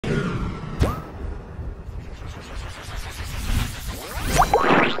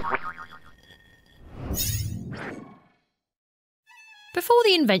Before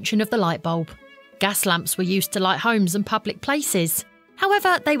the invention of the light bulb, gas lamps were used to light homes and public places.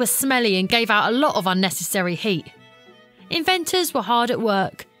 However, they were smelly and gave out a lot of unnecessary heat. Inventors were hard at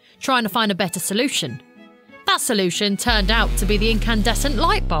work, trying to find a better solution. That solution turned out to be the incandescent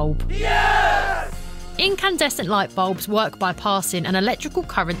light bulb. Yes! Incandescent light bulbs work by passing an electrical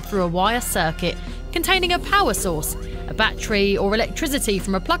current through a wire circuit containing a power source, a battery or electricity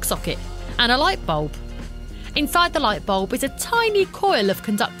from a plug socket, and a light bulb. Inside the light bulb is a tiny coil of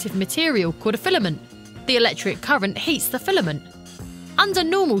conductive material called a filament. The electric current heats the filament. Under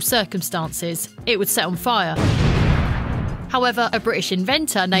normal circumstances, it would set on fire. However, a British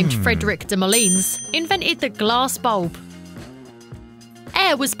inventor named Frederick de Molins invented the glass bulb.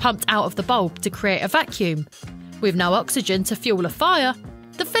 Air was pumped out of the bulb to create a vacuum. With no oxygen to fuel a fire,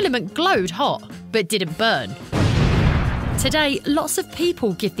 the filament glowed hot, but didn't burn. Today, lots of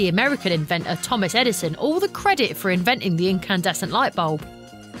people give the American inventor Thomas Edison all the credit for inventing the incandescent light bulb.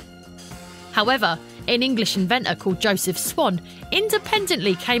 However, an English inventor called Joseph Swan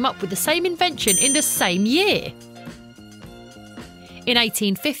independently came up with the same invention in the same year. In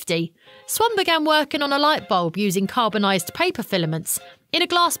 1850, Swan began working on a light bulb using carbonised paper filaments in a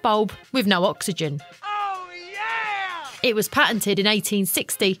glass bulb with no oxygen. Oh, yeah! It was patented in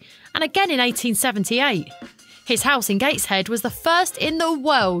 1860 and again in 1878. His house in Gateshead was the first in the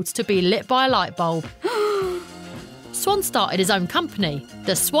world to be lit by a light bulb. Swan started his own company,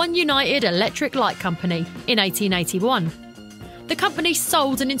 the Swan United Electric Light Company, in 1881. The company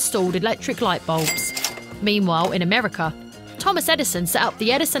sold and installed electric light bulbs. Meanwhile, in America, Thomas Edison set up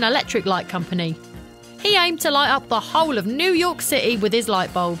the Edison Electric Light Company. He aimed to light up the whole of New York City with his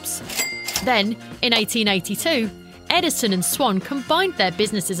light bulbs. Then, in 1882, Edison and Swan combined their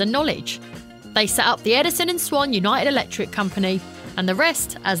businesses and knowledge. They set up the Edison and Swan United Electric Company, and the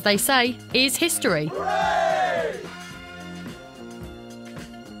rest, as they say, is history. Hooray!